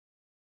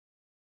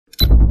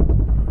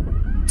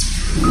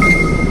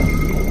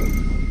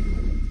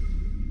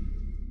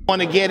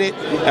want to get it,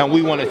 and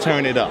we want to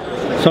turn it up.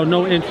 So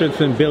no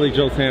interest in Billy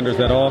Joe Sanders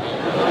at all?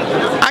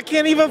 I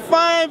can't even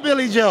find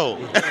Billy Joe.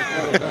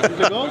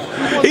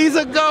 He's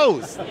a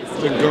ghost.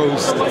 The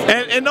ghost.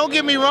 And don't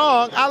get me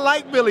wrong, I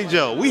like Billy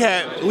Joe. We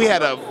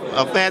had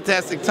a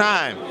fantastic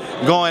time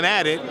going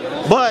at it,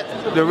 but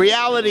the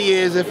reality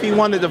is, if he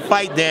wanted to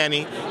fight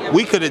Danny,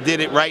 we could have did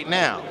it right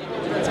now.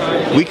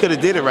 We could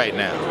have did it right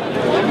now.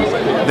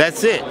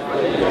 That's it.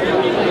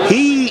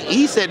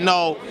 He said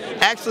no.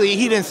 Actually,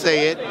 he didn't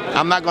say it.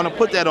 I'm not going to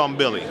put that on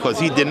Billy, because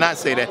he did not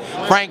say that.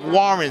 Frank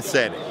Warren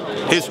said it.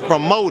 His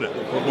promoter.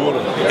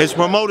 His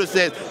promoter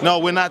says, no,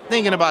 we're not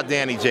thinking about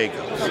Danny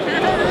Jacobs.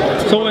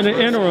 So in the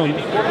interim,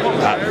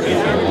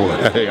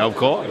 of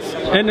course.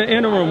 In the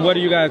interim, what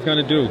are you guys going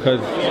to do? Because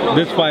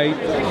this fight,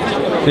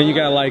 then you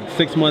got like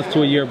 6 months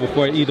to a year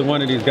before either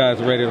one of these guys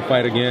are ready to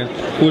fight again.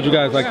 Who would you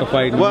guys like to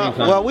fight in the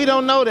meantime? Well, we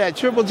don't know that.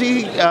 Triple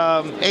G,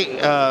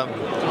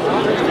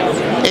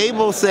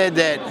 Abel said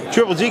that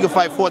Triple G could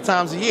fight 4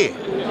 times a year.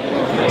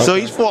 So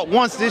he's fought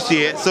once this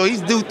year, so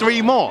he's due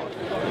 3 more.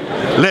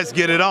 Let's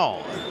get it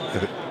on.